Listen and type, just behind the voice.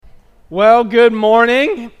Well, good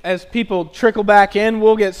morning. As people trickle back in,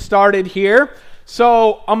 we'll get started here.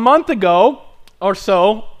 So a month ago or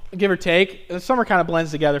so, give or take, the summer kind of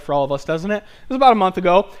blends together for all of us, doesn't it? It was about a month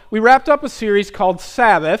ago. We wrapped up a series called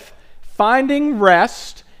Sabbath, Finding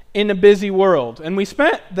Rest in a Busy World. And we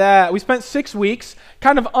spent 6 weeks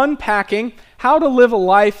kind of unpacking how to live a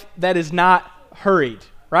life that is not hurried,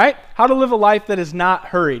 right? How to live a life that is not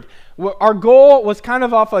hurried. Our goal was kind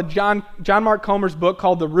of off of John Mark Comer's book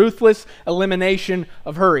called The Ruthless Elimination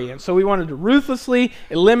of Hurry. And so we wanted to ruthlessly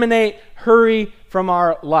eliminate hurry from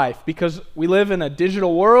our life because we live in a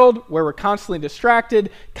digital world where we're constantly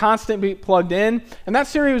distracted, constantly plugged in. And that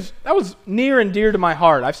series, that was near and dear to my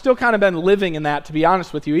heart. I've still kind of been living in that, to be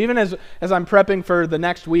honest with you. Even as I'm prepping for the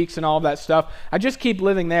next weeks and all of that stuff, I just keep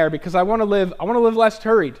living there because I want to live less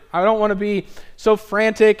hurried. I don't want to be so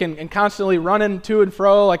frantic and constantly running to and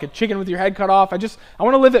fro like a chicken with your head cut off. I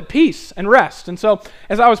want to live at peace and rest. And so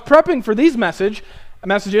as I was prepping for these messages,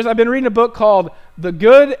 I've been reading a book called The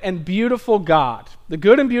Good and Beautiful God. The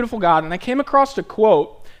Good and Beautiful God. And I came across a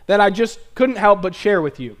quote that I just couldn't help but share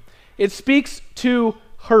with you. It speaks to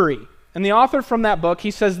hurry. And the author from that book, he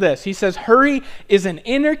says this. He says, hurry is an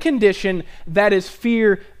inner condition that is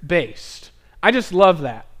fear-based. I just love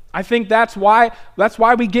that. I think that's why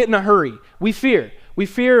we get in a hurry. We fear. We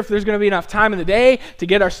fear if there's going to be enough time in the day to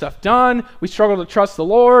get our stuff done. We struggle to trust the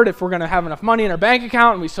Lord if we're going to have enough money in our bank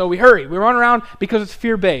account, and so we hurry. We run around because it's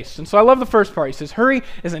fear-based. And so I love the first part. He says, hurry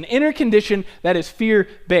is an inner condition that is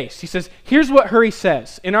fear-based. He says, here's what hurry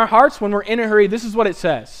says. In our hearts, when we're in a hurry, this is what it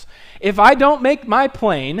says. If I don't make my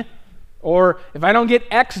plane, or if I don't get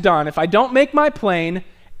X done, if I don't make my plane,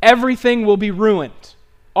 everything will be ruined.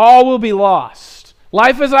 All will be lost.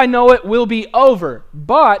 Life as I know it will be over.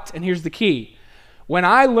 But, and here's the key, when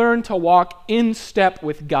I learn to walk in step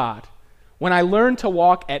with God, when I learn to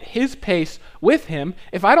walk at His pace with Him,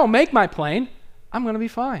 if I don't make my plane, I'm going to be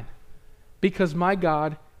fine because my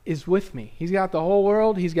God is with me. He's got the whole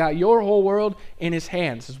world. He's got your whole world in His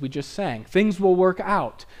hands, as we just sang. Things will work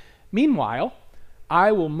out. Meanwhile,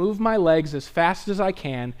 I will move my legs as fast as I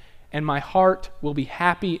can, and my heart will be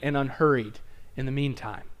happy and unhurried in the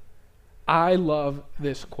meantime. I love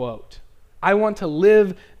this quote. I want to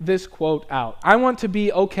live this quote out. I want to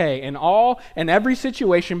be okay in all and every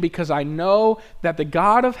situation because I know that the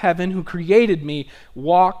God of heaven who created me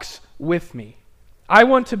walks with me. I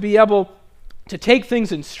want to be able to take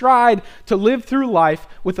things in stride, to live through life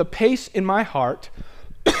with a pace in my heart,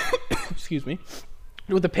 excuse me,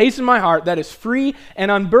 with a pace in my heart that is free and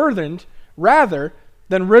unburdened rather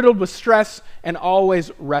than riddled with stress and always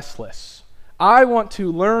restless. I want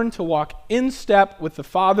to learn to walk in step with the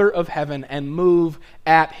Father of heaven and move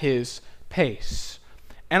at His pace.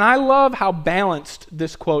 And I love how balanced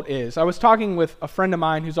this quote is. I was talking with a friend of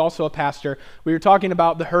mine who's also a pastor. We were talking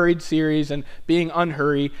about the hurried series and being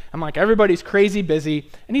unhurried. I'm like, everybody's crazy busy.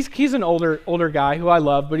 And he's an older guy who I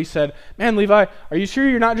love, but he said, man, Levi, are you sure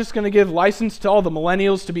you're not just going to give license to all the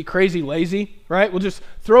millennials to be crazy lazy, right? We'll just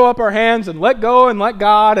throw up our hands and let go and let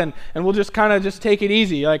God, and we'll just kind of just take it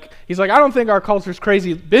easy. He's like, I don't think our culture's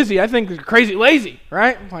crazy busy. I think they're crazy lazy,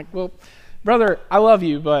 right? I'm like, well, brother, I love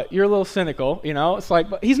you, but you're a little cynical, It's like,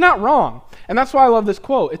 but he's not wrong. And that's why I love this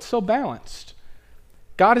quote. It's so balanced.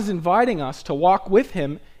 God is inviting us to walk with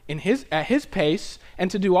Him at His pace and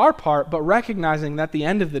to do our part, but recognizing that at the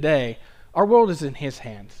end of the day, our world is in His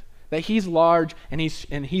hands, that He's large and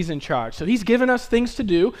He's in charge. So He's given us things to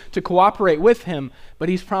do to cooperate with Him, but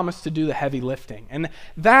He's promised to do the heavy lifting. And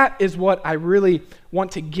that is what I really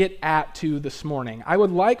want to get at to this morning. I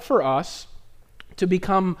would like for us to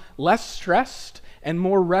become less stressed and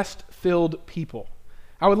more rest-filled people.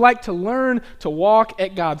 I would like to learn to walk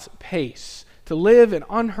at God's pace, to live an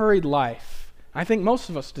unhurried life. I think most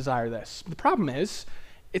of us desire this. The problem is,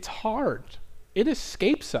 it's hard. It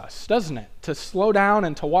escapes us, doesn't it? To slow down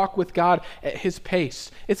and to walk with God at His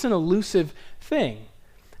pace. It's an elusive thing.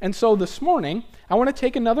 And so this morning, I want to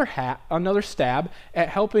take another stab at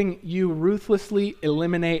helping you ruthlessly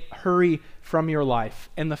eliminate hurry from your life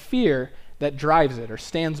and the fear that drives it or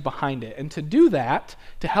stands behind it. And to do that,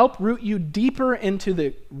 to help root you deeper into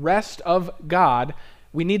the rest of God,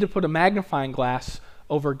 we need to put a magnifying glass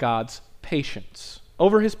over God's patience,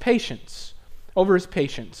 over His patience.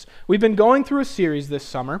 We've been going through a series this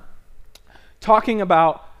summer talking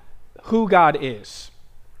about who God is.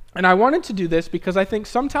 And I wanted to do this because I think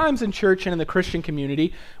sometimes in church and in the Christian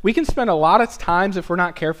community, we can spend a lot of times, if we're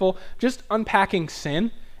not careful, just unpacking sin.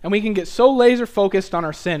 And we can get so laser focused on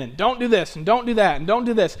our sin and don't do this and don't do that and don't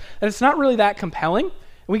do this that it's not really that compelling. And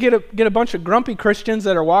we get a bunch of grumpy Christians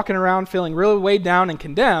that are walking around feeling really weighed down and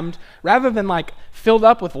condemned rather than filled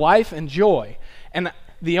up with life and joy. And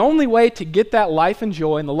the only way to get that life and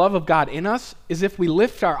joy and the love of God in us is if we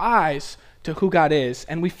lift our eyes to who God is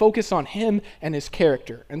and we focus on Him and His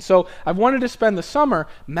character. And so I've wanted to spend the summer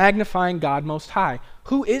magnifying God Most High.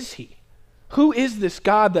 Who is He? Who is this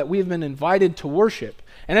God that we've been invited to worship?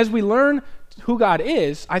 And as we learn who God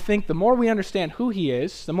is, I think the more we understand who He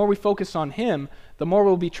is, the more we focus on Him, the more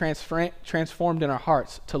we'll be transformed in our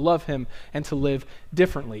hearts to love Him and to live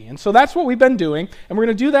differently. And so that's what we've been doing, and we're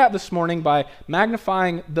going to do that this morning by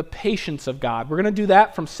magnifying the patience of God. We're going to do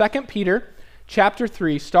that from 2 Peter chapter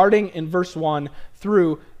 3, starting in verse 1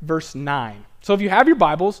 through verse 9. So if you have your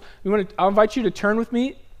Bibles, I'll invite you to turn with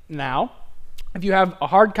me now. If you have a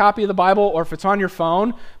hard copy of the Bible or if it's on your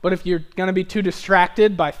phone, but if you're going to be too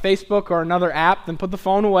distracted by Facebook or another app, then put the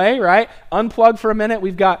phone away, right? Unplug for a minute.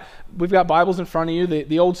 We've got Bibles in front of you,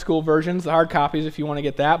 the old school versions, the hard copies if you want to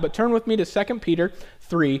get that. But turn with me to 2 Peter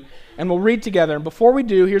 3, and we'll read together. And before we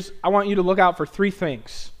do, I want you to look out for three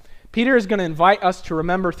things. Peter is going to invite us to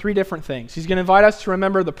remember three different things. He's going to invite us to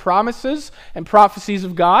remember the promises and prophecies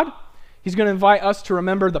of God. He's going to invite us to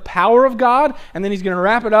remember the power of God, and then he's going to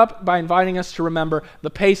wrap it up by inviting us to remember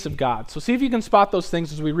the pace of God. So see if you can spot those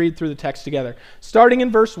things as we read through the text together. Starting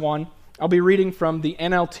in verse 1, I'll be reading from the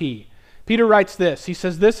NLT. Peter writes this. He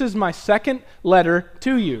says, "This is my second letter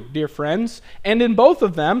to you, dear friends, and in both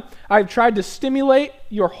of them, I've tried to stimulate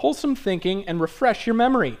your wholesome thinking and refresh your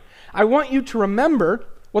memory. I want you to remember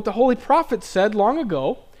what the holy prophets said long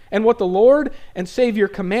ago, and what the Lord and Savior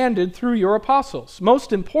commanded through your apostles.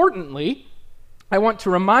 Most importantly, I want to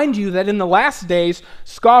remind you that in the last days,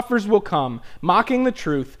 scoffers will come, mocking the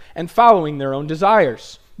truth and following their own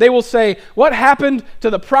desires. They will say, 'What happened to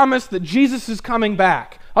the promise that Jesus is coming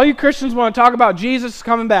back?' All you Christians want to talk about Jesus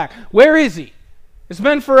coming back. Where is He? It's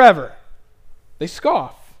been forever." They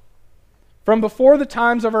scoff. From before the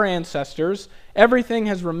times of our ancestors, everything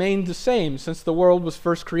has remained the same since the world was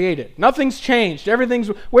first created. Nothing's changed.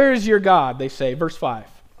 Where is your God? They say. Verse 5.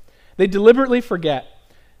 They deliberately forget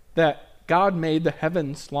that God made the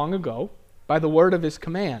heavens long ago by the word of His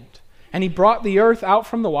command, and He brought the earth out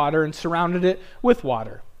from the water and surrounded it with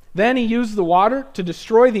water. Then He used the water to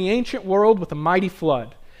destroy the ancient world with a mighty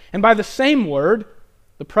flood. And by the same word,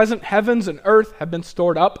 the present heavens and earth have been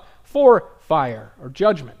stored up for fire or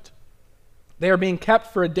judgment. They are being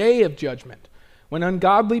kept for a day of judgment, when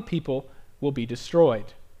ungodly people will be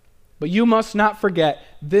destroyed. But you must not forget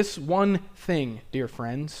this one thing, dear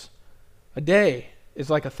friends. A day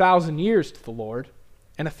is like 1,000 years to the Lord,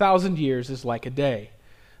 and 1,000 years is like a day.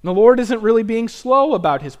 And the Lord isn't really being slow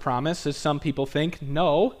about His promise, as some people think.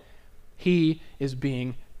 No, He is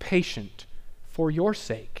being patient for your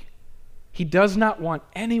sake. He does not want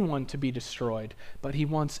anyone to be destroyed, but He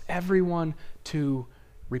wants everyone to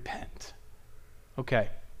repent. Okay,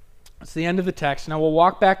 that's the end of the text. Now we'll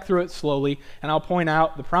walk back through it slowly, and I'll point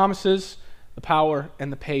out the promises, the power,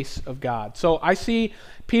 and the pace of God. So I see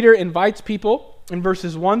Peter invites people in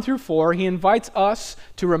verses 1 through 4. He invites us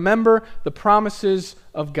to remember the promises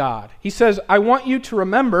of God. He says, "I want you to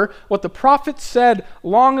remember what the prophets said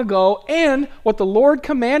long ago and what the Lord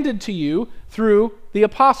commanded to you through the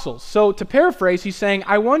apostles." So to paraphrase, he's saying,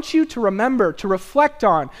 I want you to remember, to reflect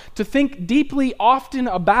on, to think deeply often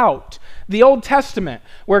about the Old Testament,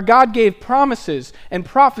 where God gave promises and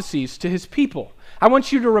prophecies to His people. I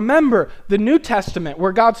want you to remember the New Testament,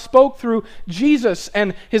 where God spoke through Jesus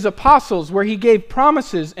and His apostles, where He gave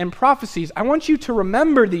promises and prophecies. I want you to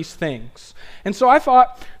remember these things. And so I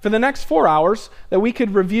thought for the next 4 hours that we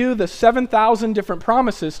could review the 7,000 different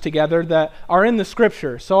promises together that are in the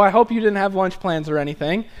Scripture. So I hope you didn't have lunch plans or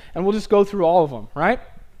anything, and we'll just go through all of them, right?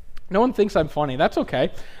 No one thinks I'm funny. That's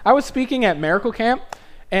okay. I was speaking at Miracle Camp,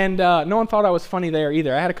 and no one thought I was funny there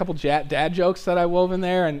either. I had a couple dad jokes that I wove in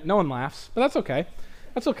there, and no one laughs. But that's okay.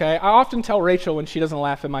 That's okay. I often tell Rachel when she doesn't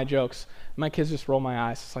laugh at my jokes. My kids just roll my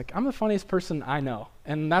eyes. It's like, I'm the funniest person I know,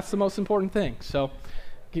 and that's the most important thing. So,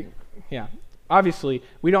 yeah. Obviously,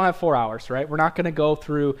 we don't have 4 hours, right? We're not going to go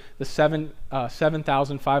through the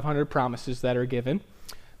 7,500 promises that are given.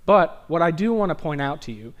 But what I do want to point out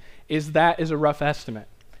to you is that is a rough estimate.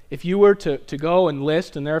 If you were to go and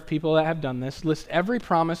list, and there are people that have done this, list every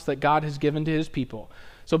promise that God has given to His people.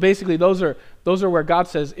 So basically, those are where God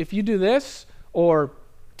says, if you do this, or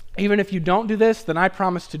even if you don't do this, then I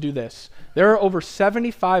promise to do this. There are over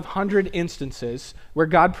 7,500 instances where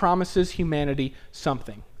God promises humanity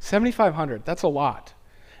something. 7,500, that's a lot.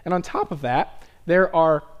 And on top of that, there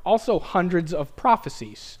are also hundreds of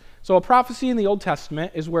prophecies. So a prophecy in the Old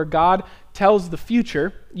Testament is where God tells the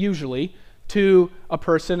future, usually, to a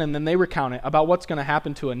person, and then they recount it about what's going to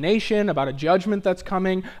happen to a nation, about a judgment that's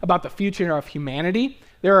coming, about the future of humanity.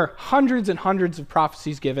 There are hundreds and hundreds of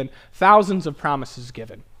prophecies given, thousands of promises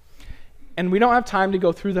given. And we don't have time to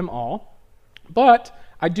go through them all, but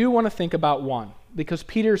I do want to think about one, because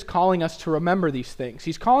Peter's calling us to remember these things.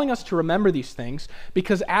 He's calling us to remember these things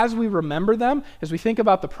because as we remember them, as we think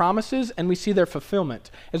about the promises and we see their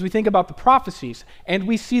fulfillment, as we think about the prophecies and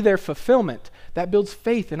we see their fulfillment, that builds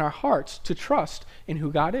faith in our hearts to trust in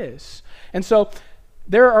who God is. And so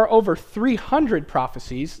there are over 300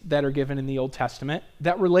 prophecies that are given in the Old Testament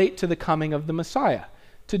that relate to the coming of the Messiah,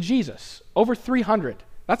 to Jesus. Over 300.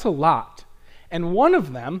 That's a lot. And one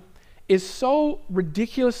of them is so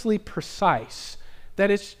ridiculously precise that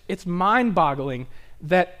it's mind-boggling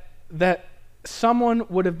that someone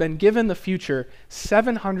would have been given the future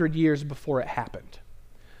 700 years before it happened.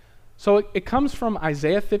 So it comes from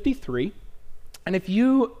Isaiah 53, and if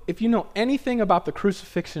you know anything about the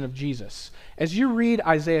crucifixion of Jesus, as you read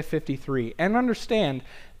Isaiah 53 and understand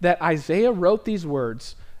that Isaiah wrote these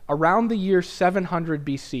words around the year 700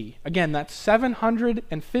 BC. Again, that's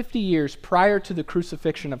 750 years prior to the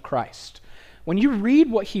crucifixion of Christ. When you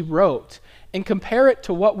read what he wrote and compare it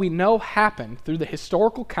to what we know happened through the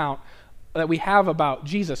historical account that we have about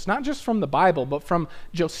Jesus, not just from the Bible, but from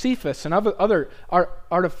Josephus and other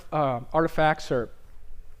artifacts or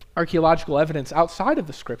archaeological evidence outside of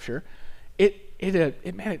the Scripture, it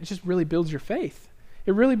just really builds your faith.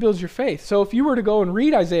 It really builds your faith. So if you were to go and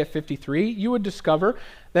read Isaiah 53, you would discover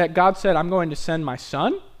that God said, I'm going to send my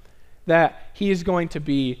son, that he is going to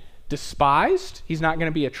be despised. He's not going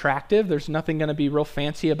to be attractive. There's nothing going to be real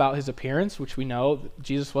fancy about his appearance, which we know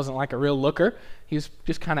Jesus wasn't like a real looker. He was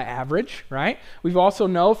just kind of average, right? We also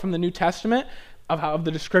know from the New Testament of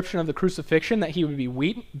the description of the crucifixion that he would be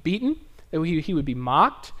beaten, that he would be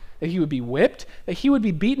mocked, that he would be whipped, that he would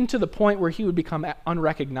be beaten to the point where he would become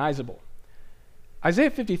unrecognizable.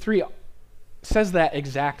 Isaiah 53 says that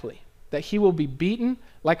exactly, that he will be beaten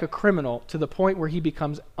like a criminal to the point where he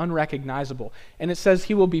becomes unrecognizable. And it says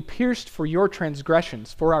he will be pierced for your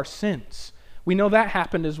transgressions, for our sins. We know that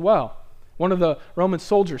happened as well. One of the Roman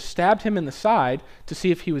soldiers stabbed him in the side to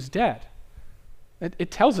see if he was dead.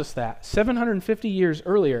 It tells us that 750 years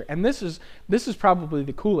earlier, and this is probably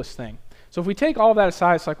the coolest thing. So if we take all of that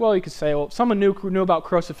aside, it's like, well, you could say, well, if someone knew about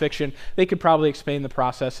crucifixion, they could probably explain the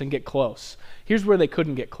process and get close. Here's where they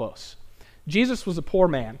couldn't get close. Jesus was a poor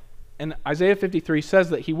man, and Isaiah 53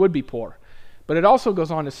 says that he would be poor. But it also goes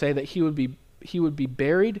on to say that he would be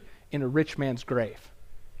buried in a rich man's grave.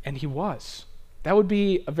 And he was. That would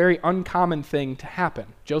be a very uncommon thing to happen.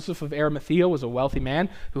 Joseph of Arimathea was a wealthy man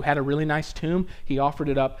who had a really nice tomb. He offered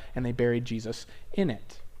it up, and they buried Jesus in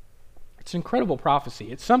it. It's an incredible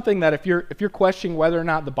prophecy. It's something that if you're questioning whether or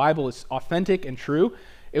not the Bible is authentic and true,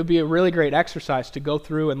 it would be a really great exercise to go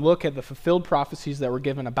through and look at the fulfilled prophecies that were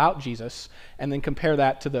given about Jesus and then compare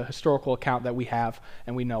that to the historical account that we have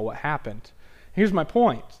and we know what happened. Here's my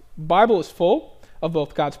point. The Bible is full of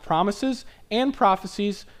both God's promises and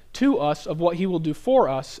prophecies to us of what he will do for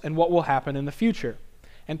us and what will happen in the future.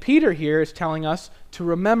 And Peter here is telling us to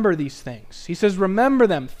remember these things. He says, remember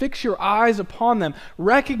them, fix your eyes upon them,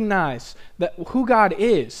 recognize that who God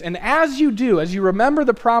is. And as you do, as you remember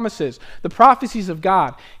the promises, the prophecies of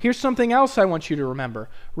God, here's something else I want you to remember.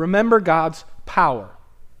 Remember God's power.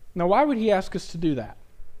 Now, why would he ask us to do that?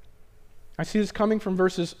 I see this coming from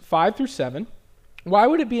verses 5 through 7. Why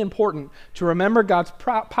would it be important to remember God's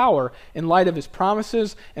power in light of his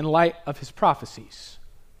promises, in light of his prophecies?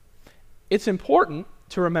 It's important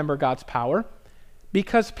to remember God's power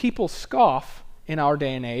because people scoff in our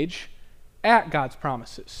day and age at God's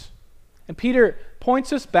promises. And Peter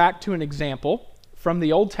points us back to an example from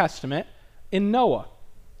the Old Testament in Noah.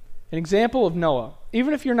 An example of Noah.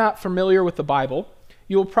 Even if you're not familiar with the Bible,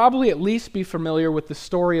 you will probably at least be familiar with the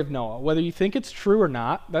story of Noah. Whether you think it's true or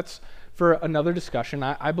not, that's for another discussion.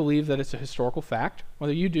 I believe that it's a historical fact.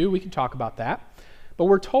 Whether you do, we can talk about that. But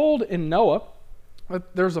we're told in Noah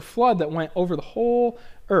there's a flood that went over the whole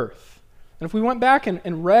earth. And if we went back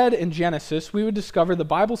and read in Genesis, we would discover the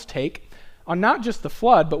Bible's take on not just the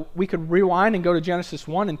flood, but we could rewind and go to Genesis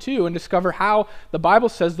 1 and 2 and discover how the Bible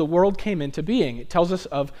says the world came into being. It tells us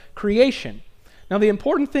of creation. Now, the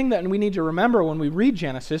important thing that we need to remember when we read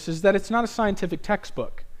Genesis is that it's not a scientific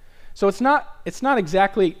textbook. So it's not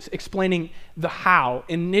exactly explaining the how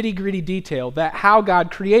in nitty-gritty detail, that how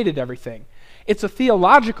God created everything. It's a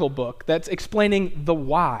theological book that's explaining the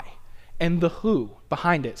why and the who.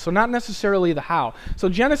 behind it. So not necessarily the how. So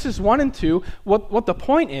Genesis 1 and 2, what the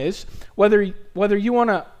point is, whether you want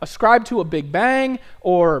to ascribe to a Big Bang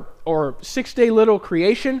or 6-day little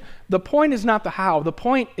creation, the point is not the how. The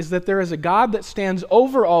point is that there is a God that stands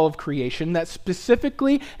over all of creation, that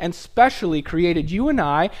specifically and specially created you and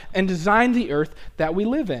I and designed the earth that we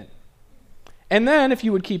live in. And then if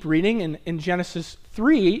you would keep reading in Genesis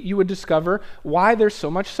 3, you would discover why there's so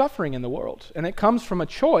much suffering in the world. And it comes from a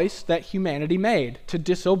choice that humanity made to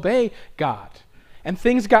disobey God. And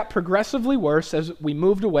things got progressively worse as we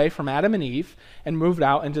moved away from Adam and Eve and moved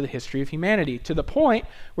out into the history of humanity, to the point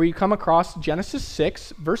where you come across Genesis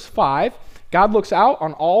 6, verse 5. God looks out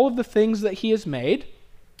on all of the things that he has made.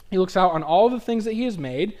 He looks out on all of the things that he has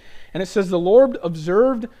made. And it says, the Lord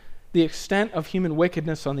observed the extent of human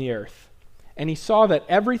wickedness on the earth. And he saw that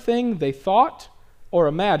everything they thought or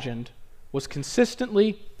imagined was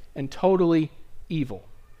consistently and totally evil.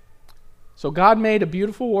 So God made a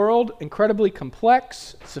beautiful world, incredibly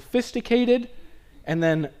complex, sophisticated, and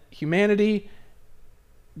then humanity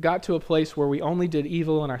got to a place where we only did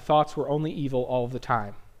evil and our thoughts were only evil all of the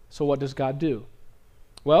time. So what does God do?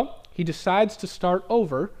 Well, he decides to start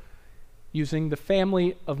over using the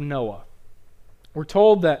family of Noah. We're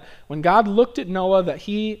told that when God looked at Noah, that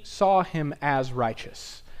he saw him as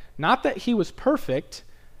righteous. Not that he was perfect,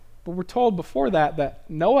 but we're told before that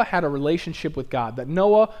Noah had a relationship with God, that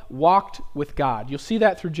Noah walked with God. You'll see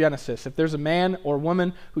that through Genesis. If there's a man or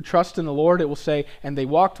woman who trusts in the Lord, it will say, and they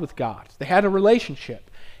walked with God. They had a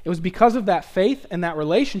relationship. It was because of that faith and that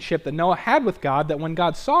relationship that Noah had with God that when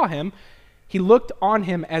God saw him, he looked on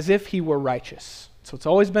him as if he were righteous. So it's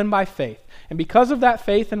always been by faith. And because of that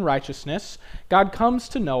faith and righteousness, God comes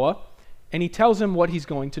to Noah and he tells him what he's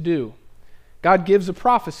going to do. God gives a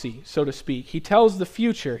prophecy, so to speak. He tells the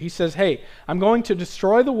future. He says, hey, I'm going to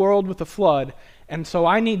destroy the world with a flood, and so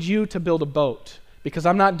I need you to build a boat because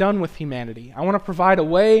I'm not done with humanity. I want to provide a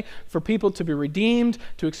way for people to be redeemed,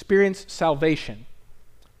 to experience salvation.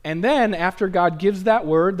 And then after God gives that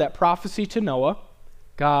word, that prophecy to Noah,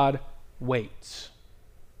 God waits.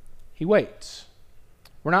 He waits.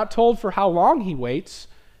 We're not told for how long he waits,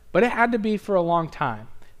 but it had to be for a long time.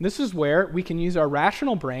 And this is where we can use our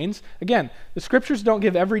rational brains. Again, the scriptures don't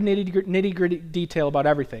give every nitty-gritty detail about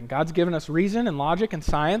everything. God's given us reason and logic and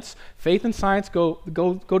science. Faith and science go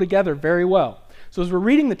together very well. So as we're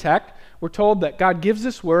reading the text, we're told that God gives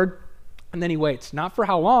this word and then he waits. Not for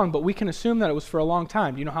how long, but we can assume that it was for a long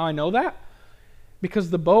time. Do you know how I know that? Because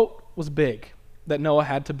the boat was big that Noah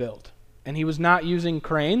had to build. And he was not using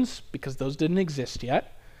cranes because those didn't exist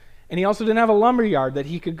yet. And he also didn't have a lumber yard that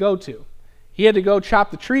he could go to. He had to go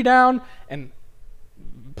chop the tree down and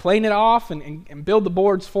plane it off and build the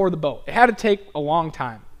boards for the boat. It had to take a long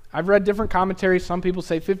time. I've read different commentaries. Some people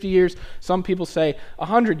say 50 years. Some people say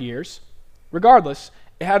 100 years. Regardless,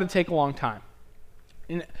 it had to take a long time.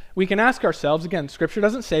 And we can ask ourselves, again, Scripture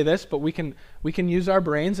doesn't say this, but we can use our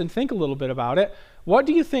brains and think a little bit about it. What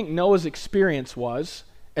do you think Noah's experience was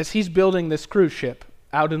as he's building this cruise ship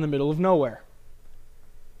out in the middle of nowhere?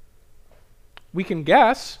 We can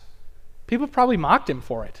guess. People probably mocked him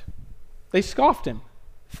for it. They scoffed him.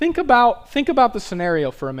 Think about the scenario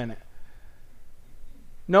for a minute.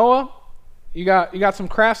 Noah, you got some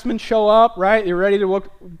craftsmen show up, right? You're ready to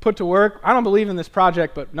put to work. I don't believe in this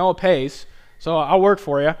project, but Noah pays, so I'll work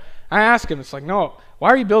for you. I ask him, it's like, Noah, why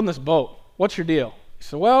are you building this boat? What's your deal? He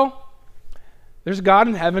said, well, there's a God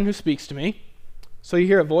in heaven who speaks to me. So you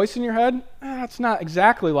hear a voice in your head? It's not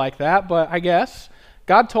exactly like that, but I guess.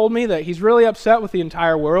 God told me that he's really upset with the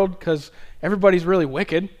entire world because everybody's really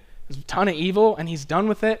wicked. There's a ton of evil, and he's done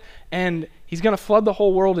with it. And he's going to flood the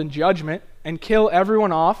whole world in judgment and kill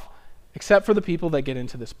everyone off except for the people that get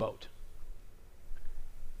into this boat.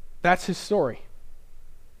 That's his story.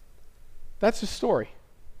 That's his story.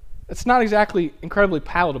 It's not exactly incredibly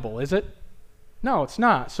palatable, is it? No, it's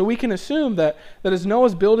not. So we can assume that as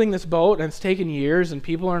Noah's building this boat, and it's taken years, and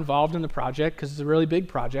people are involved in the project because it's a really big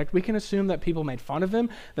project, we can assume that people made fun of him,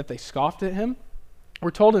 that they scoffed at him. We're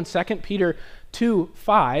told in 2 Peter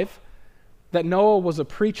 2:5 that Noah was a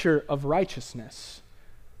preacher of righteousness.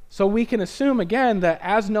 So we can assume, again, that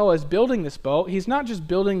as Noah is building this boat, he's not just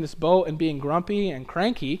building this boat and being grumpy and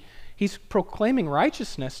cranky. He's proclaiming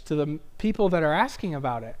righteousness to the people that are asking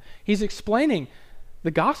about it. He's explaining the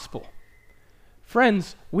gospel.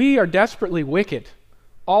 Friends, we are desperately wicked,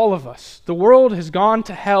 all of us. The world has gone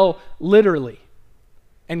to hell literally,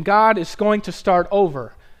 and God is going to start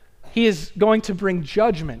over. He is going to bring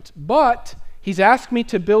judgment, but he's asked me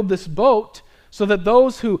to build this boat so that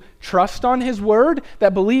those who trust on his word,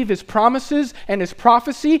 that believe his promises and his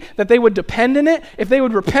prophecy, that they would depend in it, if they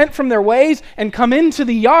would repent from their ways and come into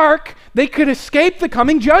the ark, they could escape the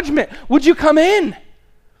coming judgment. Would you come in?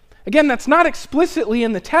 Again, that's not explicitly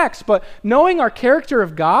in the text, but knowing our character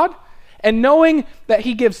of God and knowing that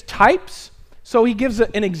he gives types, so he gives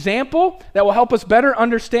an example that will help us better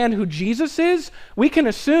understand who Jesus is, we can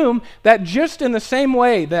assume that just in the same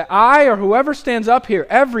way that I or whoever stands up here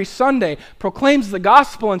every Sunday proclaims the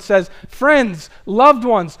gospel and says, friends, loved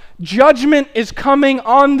ones, judgment is coming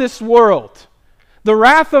on this world. The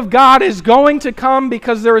wrath of God is going to come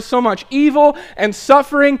because there is so much evil and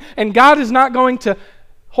suffering, and God is not going to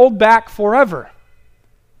hold back forever.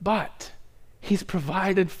 But he's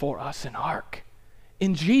provided for us an ark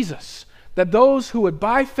in Jesus, that those who would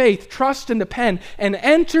by faith trust and depend and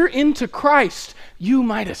enter into Christ, you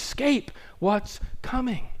might escape what's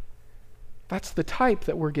coming. That's the type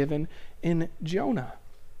that we're given in Jonah,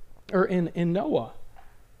 or in Noah.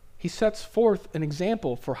 He sets forth an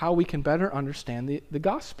example for how we can better understand the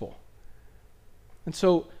gospel. And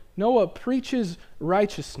so Noah preaches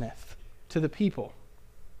righteousness to the people,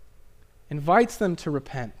 invites them to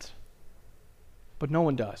repent, but no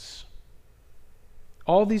one does.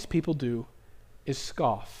 All these people do is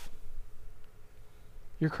scoff.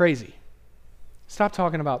 You're crazy. Stop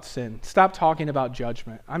talking about sin. Stop talking about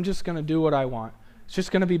judgment. I'm just going to do what I want. It's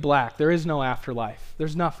just going to be black. There is no afterlife.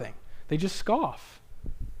 There's nothing. They just scoff.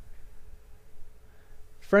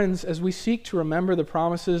 Friends, as we seek to remember the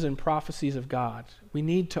promises and prophecies of God, we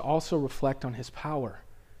need to also reflect on his power.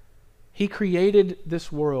 He created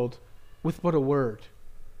this world with but a word.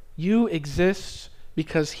 You exist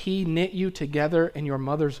because he knit you together in your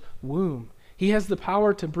mother's womb. He has the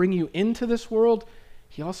power to bring you into this world.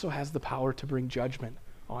 He also has the power to bring judgment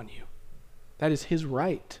on you. That is his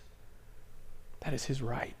right. That is his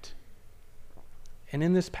right. And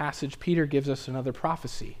in this passage, Peter gives us another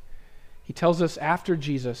prophecy. He tells us after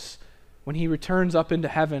Jesus, when he returns up into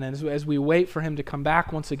heaven, and as we wait for him to come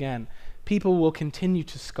back once again, people will continue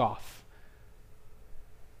to scoff.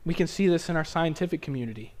 We can see this in our scientific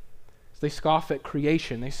community. They scoff at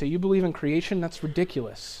creation. They say, you believe in creation? That's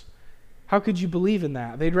ridiculous. How could you believe in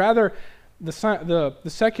that? They'd rather, the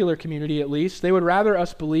secular community at least, they would rather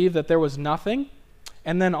us believe that there was nothing,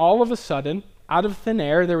 and then all of a sudden, out of thin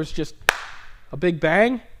air, there was just a big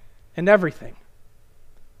bang and everything.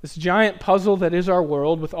 This giant puzzle that is our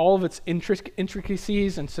world, with all of its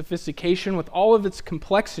intricacies and sophistication, with all of its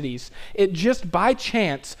complexities, it just by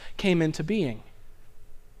chance came into being.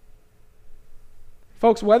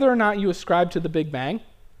 Folks, whether or not you ascribe to the Big Bang,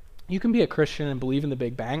 you can be a Christian and believe in the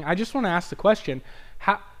Big Bang. I just want to ask the question,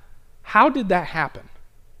 how did that happen?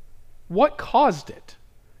 What caused it?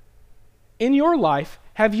 In your life,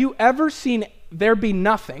 have you ever seen there be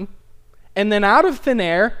nothing, and then out of thin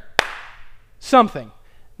air, something?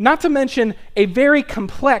 Not to mention a very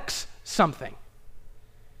complex something.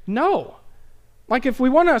 No. Like if we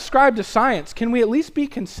want to ascribe to science, can we at least be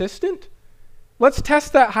consistent? Let's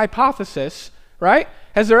test that hypothesis. Right?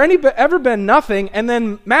 Has there ever been nothing and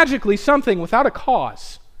then magically something without a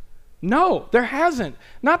cause? No, there hasn't.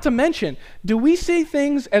 Not to mention, do we see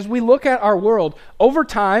things as we look at our world over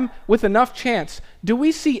time with enough chance? Do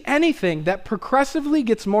we see anything that progressively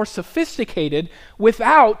gets more sophisticated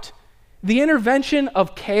without the intervention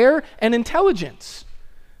of care and intelligence?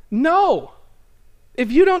 No.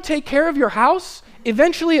 If you don't take care of your house,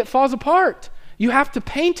 eventually it falls apart. You have to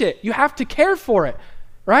paint it. You have to care for it.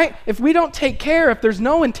 Right? If we don't take care, if there's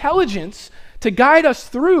no intelligence to guide us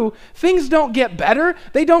through, things don't get better.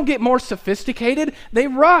 They don't get more sophisticated. They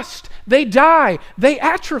rust. They die. They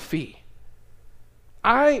atrophy.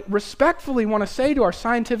 I respectfully want to say to our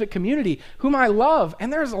scientific community, whom I love,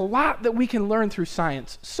 and there's a lot that we can learn through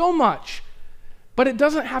science, so much, but it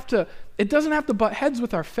doesn't have to butt heads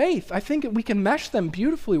with our faith. I think we can mesh them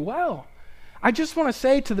beautifully well. I just want to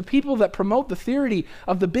say to the people that promote the theory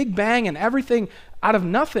of the Big Bang and everything out of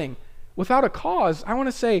nothing without a cause, I want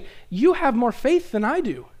to say, you have more faith than I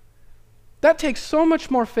do. That takes so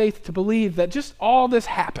much more faith to believe that just all this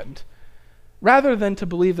happened, rather than to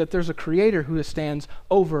believe that there's a creator who stands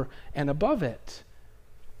over and above it.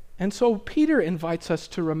 And so Peter invites us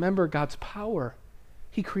to remember God's power.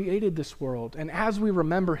 He created this world, and as we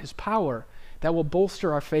remember his power, that will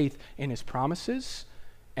bolster our faith in his promises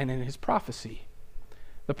and in his prophecy.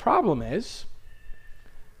 The problem is,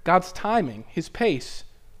 God's timing, his pace,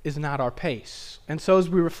 is not our pace. And so as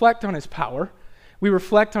we reflect on his power, we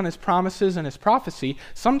reflect on his promises and his prophecy,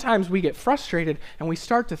 sometimes we get frustrated and we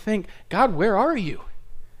start to think, God, where are you?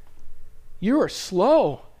 You are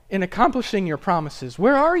slow in accomplishing your promises.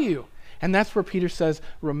 Where are you? And that's where Peter says,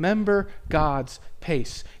 remember God's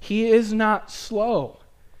pace. He is not slow.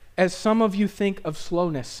 As some of you think of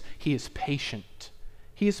slowness, he is patient.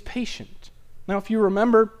 He is patient. Now, if you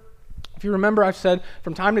remember, I've said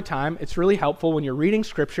from time to time, it's really helpful when you're reading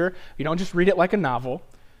Scripture, you don't just read it like a novel.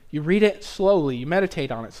 You read it slowly. You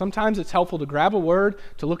meditate on it. Sometimes it's helpful to grab a word,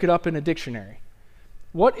 to look it up in a dictionary.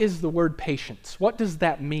 What is the word patience? What does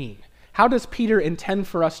that mean? How does Peter intend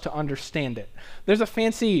for us to understand it? There's a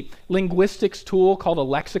fancy linguistics tool called a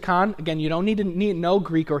lexicon. Again, you don't need to know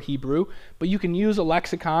Greek or Hebrew, but you can use a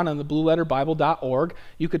lexicon on the blueletterbible.org.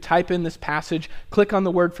 You could type in this passage, click on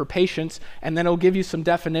the word for patience, and then it'll give you some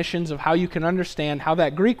definitions of how you can understand how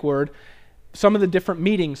that Greek word, some of the different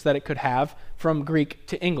meanings that it could have from Greek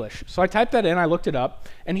to English. So I typed that in, I looked it up,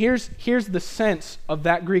 and here's the sense of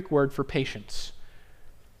that Greek word for patience.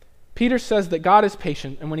 Peter says that God is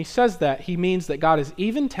patient, and when he says that, he means that God is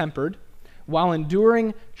even-tempered while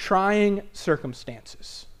enduring trying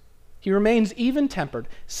circumstances. He remains even-tempered,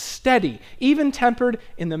 steady, even-tempered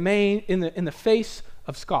in the face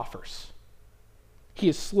of scoffers. He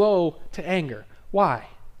is slow to anger. Why?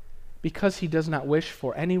 Because he does not wish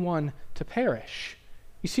for anyone to perish.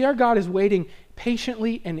 You see, our God is waiting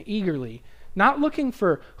patiently and eagerly, not looking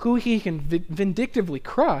for who he can vindictively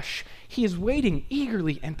crush. He is waiting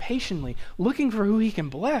eagerly and patiently, looking for who he can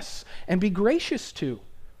bless and be gracious to.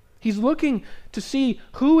 He's looking to see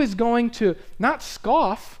who is going to not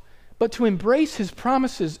scoff, but to embrace his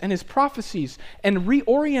promises and his prophecies and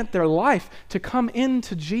reorient their life to come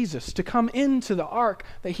into Jesus, to come into the ark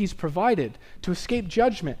that he's provided, to escape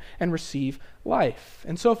judgment and receive life.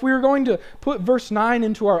 And so if we were going to put verse 9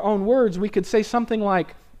 into our own words, we could say something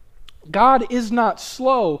like, God is not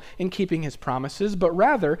slow in keeping his promises, but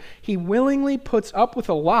rather he willingly puts up with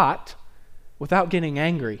a lot without getting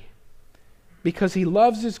angry, because he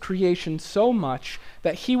loves his creation so much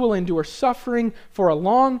that he will endure suffering for a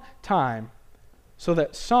long time so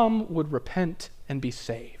that some would repent and be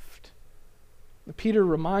saved. Peter's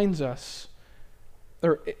reminder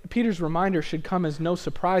should come as no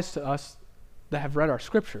surprise to us that have read our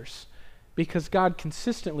scriptures, because God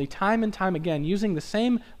consistently, time and time again, using the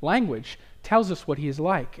same language, tells us what he is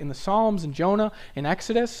like. In the Psalms, in Jonah, in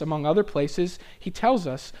Exodus, among other places, he tells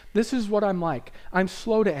us, this is what I'm like. I'm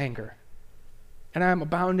slow to anger, and I am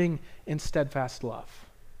abounding in steadfast love.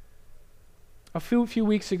 A few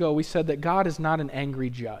weeks ago, we said that God is not an angry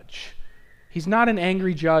judge. He's not an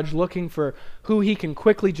angry judge looking for who he can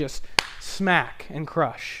quickly just smack and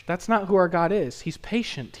crush. That's not who our God is. He's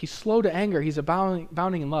patient. He's slow to anger. He's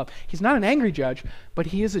abounding in love. He's not an angry judge, but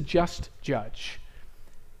he is a just judge.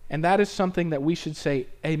 And that is something that we should say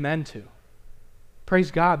amen to.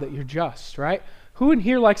 Praise God that you're just, right? Who in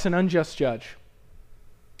here likes an unjust judge?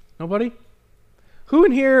 Nobody? Who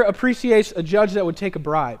in here appreciates a judge that would take a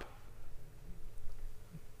bribe?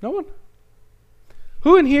 No one?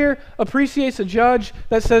 Who in here appreciates a judge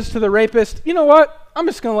that says to the rapist, you know what, I'm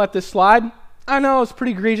just going to let this slide. I know it's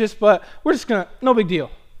pretty egregious, but we're just going to, no big deal.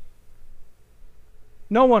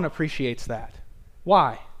 No one appreciates that.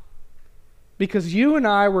 Why? Because you and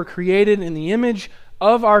I were created in the image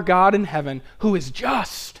of our God in heaven, who is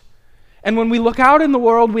just. And when we look out in the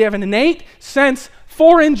world, we have an innate sense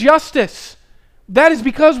for injustice. That is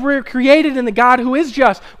because we're created in the God who is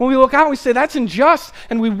just. When we look out, we say, that's unjust,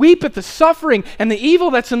 and we weep at the suffering and the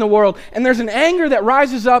evil that's in the world, and there's an anger that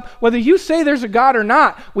rises up, whether you say there's a God or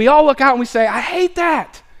not. We all look out and we say, I hate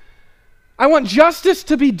that. I want justice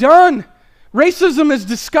to be done. Racism is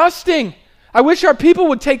disgusting. I wish our people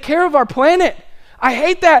would take care of our planet. I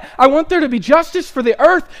hate that. I want there to be justice for the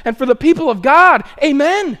earth and for the people of God.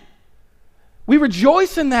 Amen. We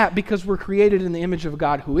rejoice in that because we're created in the image of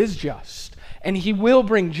God who is just. And he will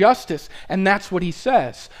bring justice, and that's what he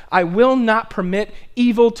says. I will not permit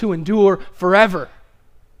evil to endure forever.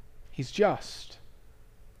 He's just,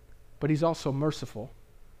 but he's also merciful.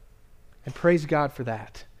 And praise God for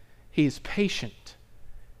that. He is patient.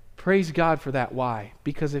 Praise God for that. Why?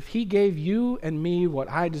 Because if he gave you and me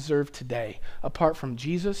what I deserve today, apart from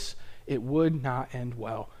Jesus, it would not end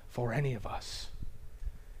well for any of us.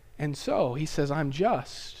 And so he says, I'm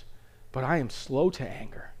just, but I am slow to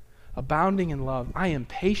anger, abounding in love. I am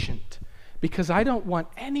patient because I don't want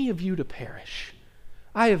any of you to perish.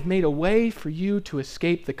 I have made a way for you to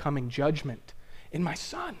escape the coming judgment in my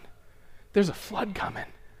Son. There's a flood coming,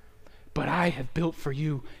 but I have built for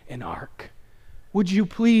you an ark. Would you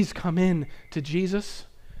please come in to Jesus?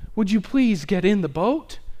 Would you please get in the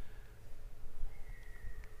boat?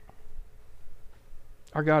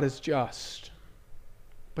 Our God is just,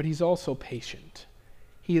 but he's also patient.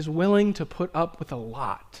 He is willing to put up with a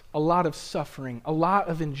lot of suffering, a lot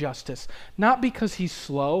of injustice, not because he's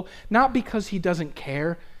slow, not because he doesn't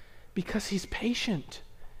care, because he's patient.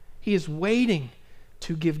 He is waiting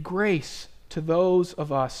to give grace to those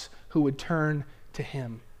of us who would turn to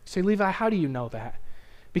him. You say, Levi, how do you know that?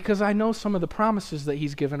 Because I know some of the promises that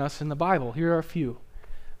he's given us in the Bible. Here are a few.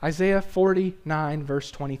 Isaiah 49, verse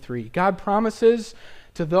 23. God promises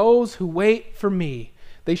to those who wait for me,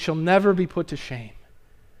 they shall never be put to shame.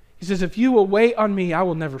 He says, if you will wait on me, I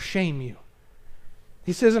will never shame you.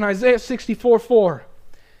 He says in Isaiah 64:4,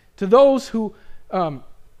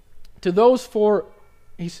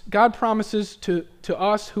 God promises to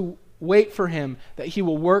us who wait for him that he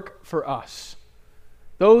will work for us.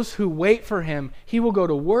 Those who wait for him, he will go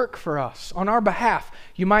to work for us on our behalf.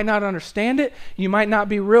 You might not understand it. You might not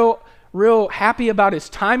be real happy about his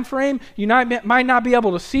time frame. You might not be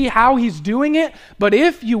able to see how he's doing it. But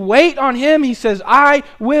if you wait on him, he says, I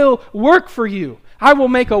will work for you. I will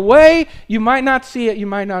make a way. You might not see it. You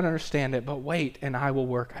might not understand it. But wait, and I will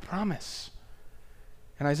work. I promise.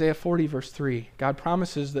 In Isaiah 40, verse 3, God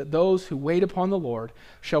promises that those who wait upon the Lord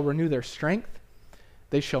shall renew their strength.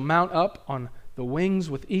 They shall mount up on the wings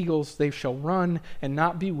with eagles. They shall run and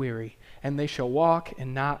not be weary, and they shall walk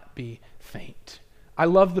and not be faint. I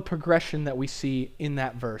love the progression that we see in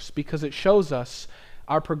that verse because it shows us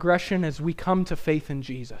our progression as we come to faith in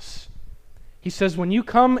Jesus. He says, when you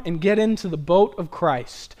come and get into the boat of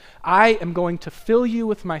Christ, I am going to fill you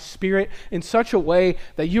with my Spirit in such a way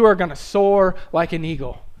that you are going to soar like an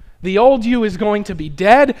eagle. The old you is going to be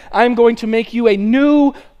dead. I'm going to make you a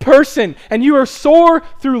new person. And you are soar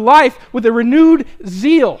through life with a renewed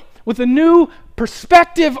zeal, with a new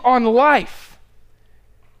perspective on life.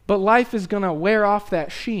 But life is going to wear off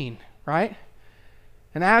that sheen, right?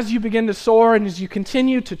 And as you begin to soar and as you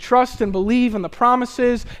continue to trust and believe in the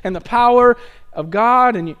promises and the power of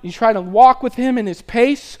God and you try to walk with him in his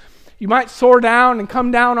pace, you might soar down and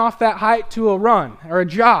come down off that height to a run or a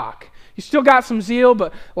jog. You still got some zeal,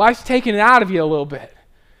 but life's taking it out of you a little bit.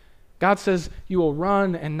 God says you will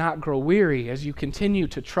run and not grow weary as you continue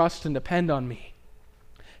to trust and depend on me.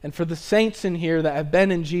 And for the saints in here that have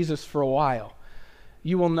been in Jesus for a while,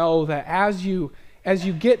 you will know that as you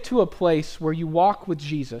get to a place where you walk with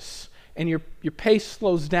Jesus and your pace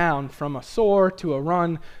slows down from a soar to a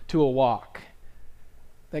run to a walk,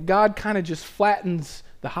 that God kind of just flattens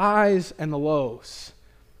the highs and the lows.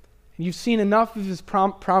 And you've seen enough of his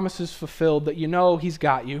promises fulfilled that you know he's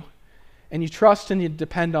got you, and you trust and you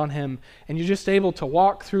depend on him, and you're just able to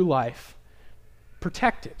walk through life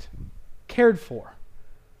protected, cared for,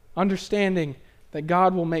 understanding that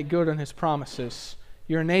God will make good on his promises.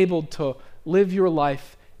 You're enabled to live your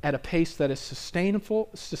life at a pace that is sustainable,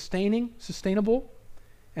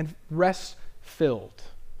 and rest-filled.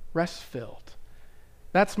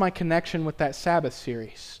 That's my connection with that Sabbath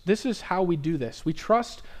series. This is how we do this. We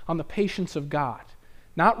trust on the patience of God,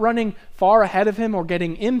 not running far ahead of him or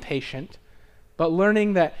getting impatient, but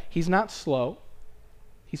learning that he's not slow,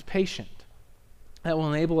 he's patient. That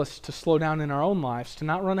will enable us to slow down in our own lives, to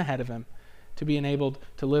not run ahead of him, to be enabled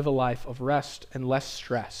to live a life of rest and less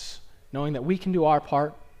stress, knowing that we can do our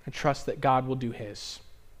part and trust that God will do his.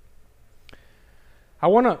 I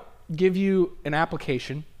want to give you an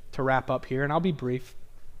application to wrap up here, and I'll be brief.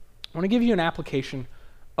 I want to give you an application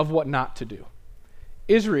of what not to do.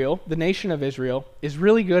 Israel, the nation of Israel, is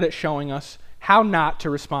really good at showing us how not to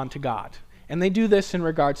respond to God. And they do this in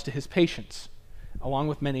regards to his patience, along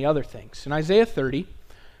with many other things. In Isaiah 30,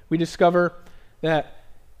 we discover that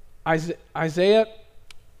Isaiah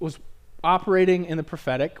was operating in the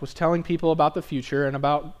prophetic, was telling people about the future and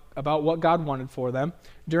about what God wanted for them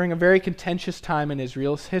during a very contentious time in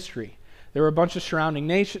Israel's history. There were a bunch of surrounding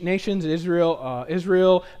nations,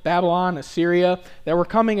 Israel, Babylon, Assyria, that were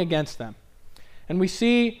coming against them. And we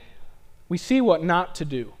see what not to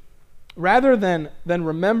do. Rather than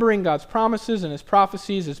remembering God's promises and his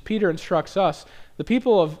prophecies, as Peter instructs us, the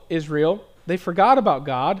people of Israel, they forgot about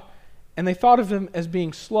God, and they thought of him as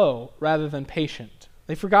being slow rather than patient.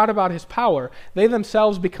 They forgot about his power. They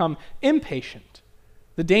themselves become impatient.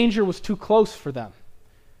 The danger was too close for them.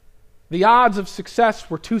 The odds of success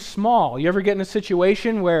were too small. You ever get in a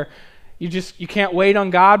situation where you can't wait on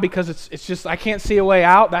God because it's just, I can't see a way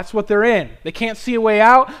out? That's what they're in. They can't see a way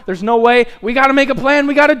out. There's no way. We got to make a plan.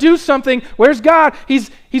 We got to do something. Where's God?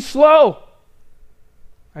 He's slow.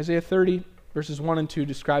 Isaiah 30, verses 1 and 2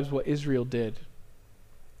 describes what Israel did.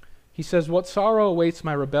 He says, "What sorrow awaits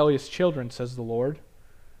my rebellious children, says the Lord.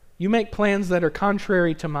 You make plans that are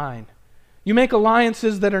contrary to mine. You make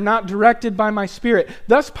alliances that are not directed by my Spirit,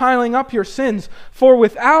 thus piling up your sins. For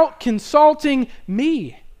without consulting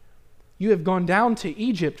me, You have gone down to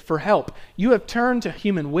Egypt for help. You have turned to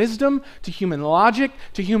human wisdom, to human logic,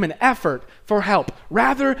 to human effort for help,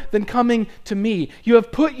 rather than coming to me. You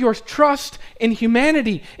have put your trust in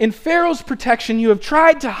humanity. In Pharaoh's protection, you have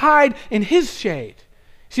tried to hide in his shade.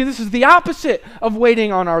 See, this is the opposite of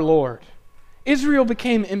waiting on our Lord. Israel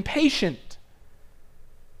became impatient.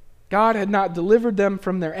 God had not delivered them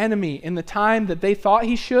from their enemy in the time that they thought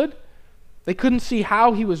he should. They couldn't see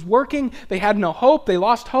how he was working. They had no hope. They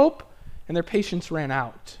lost hope, and their patience ran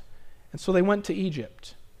out. And so they went to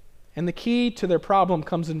Egypt. And the key to their problem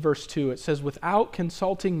comes in verse 2. It says, "Without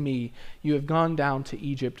consulting me, you have gone down to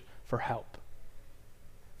Egypt for help."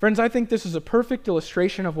 Friends, I think this is a perfect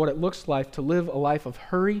illustration of what it looks like to live a life of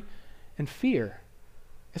hurry and fear.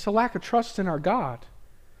 It's a lack of trust in our God.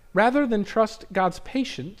 Rather than trust God's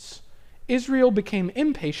patience, Israel became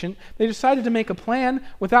impatient. They decided to make a plan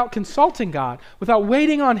without consulting God, without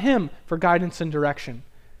waiting on him for guidance and direction.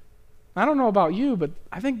 I don't know about you, but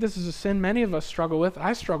I think this is a sin many of us struggle with,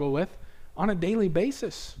 I struggle with, on a daily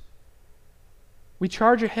basis. We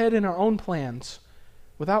charge ahead in our own plans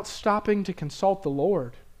without stopping to consult the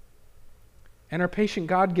Lord. And our patient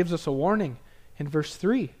God gives us a warning in verse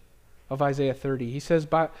 3 of Isaiah 30. He says,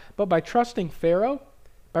 but by trusting Pharaoh,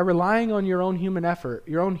 by relying on your own human effort,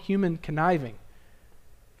 your own human conniving,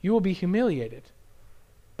 you will be humiliated.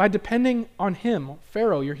 By depending on him,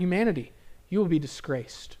 Pharaoh, your humanity, you will be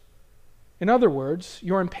disgraced. In other words,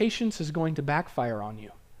 your impatience is going to backfire on you.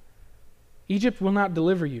 Egypt will not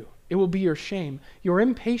deliver you. It will be your shame. Your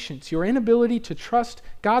impatience, your inability to trust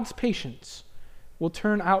God's patience will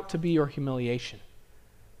turn out to be your humiliation.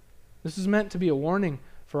 This is meant to be a warning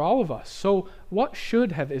for all of us. So what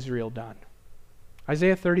should have Israel done?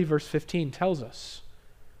 Isaiah 30 verse 15 tells us,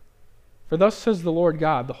 "For thus says the Lord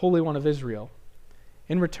God, the Holy One of Israel,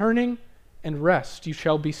 in returning and rest you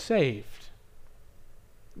shall be saved."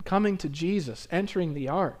 Coming to Jesus, entering the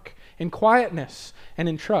ark, in quietness and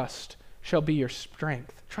in trust shall be your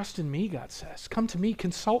strength. Trust in me, God says. Come to me,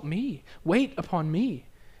 consult me, wait upon me.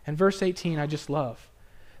 And verse 18 I just love.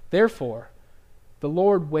 "Therefore, the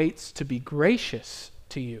Lord waits to be gracious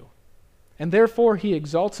to you, and therefore he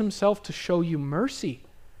exalts himself to show you mercy.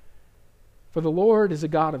 For the Lord is a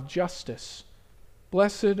God of justice.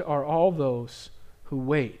 Blessed are all those who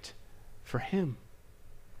wait for him."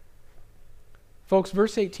 Folks,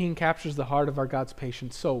 verse 18 captures the heart of our God's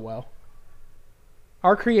patience so well.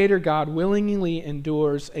 Our Creator God willingly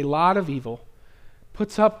endures a lot of evil,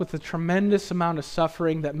 puts up with a tremendous amount of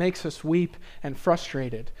suffering that makes us weep and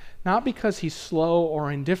frustrated, not because he's slow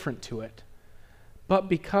or indifferent to it, but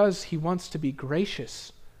because he wants to be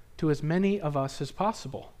gracious to as many of us as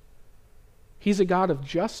possible. He's a God of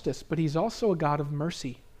justice, but he's also a God of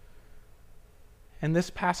mercy. And this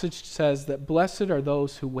passage says that blessed are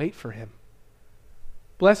those who wait for him.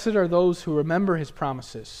 Blessed are those who remember his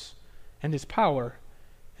promises and his power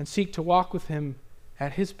and seek to walk with him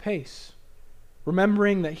at his pace,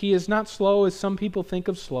 remembering that he is not slow as some people think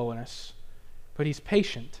of slowness, but he's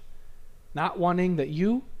patient, not wanting that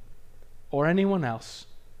you or anyone else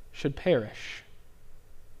should perish.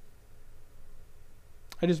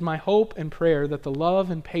 It is my hope and prayer that the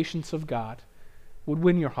love and patience of God would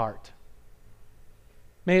win your heart.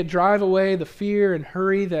 May it drive away the fear and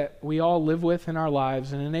hurry that we all live with in our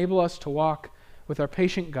lives and enable us to walk with our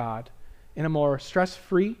patient God in a more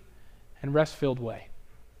stress-free and rest-filled way.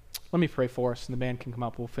 Let me pray for us, and the band can come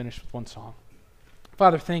up. We'll finish with one song.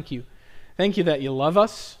 Father, thank you. Thank you that you love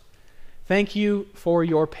us. Thank you for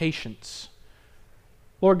your patience.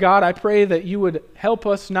 Lord God, I pray that you would help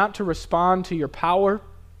us not to respond to your power,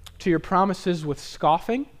 to your promises with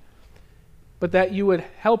scoffing, but that you would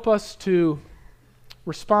help us to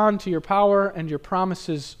respond to your power and your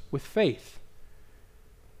promises with faith.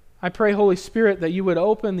 I pray, Holy Spirit, that you would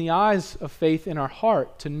open the eyes of faith in our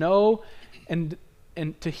heart to know and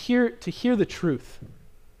to hear the truth,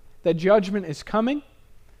 that judgment is coming,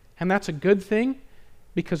 and that's a good thing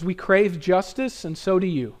because we crave justice, and so do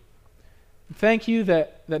you. Thank you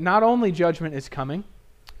that not only judgment is coming,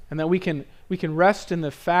 and that we can rest in the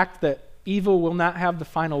fact that evil will not have the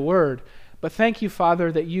final word, but thank you,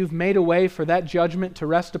 Father, that you've made a way for that judgment to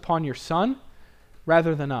rest upon your Son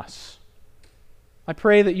rather than us. I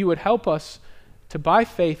pray that you would help us to, by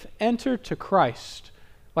faith, enter to Christ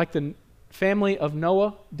like the family of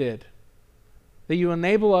Noah did. That you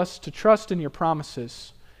enable us to trust in your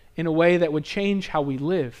promises in a way that would change how we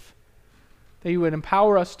live. That you would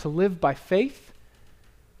empower us to live by faith,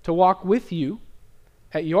 to walk with you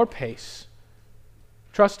at your pace,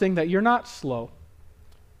 trusting that you're not slow,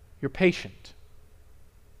 you're patient.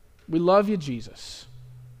 We love you, Jesus.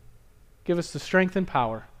 Give us the strength and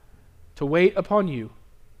power to wait upon you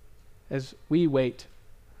as we wait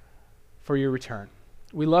for your return.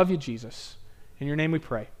 We love you, Jesus. In your name we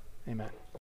pray. Amen.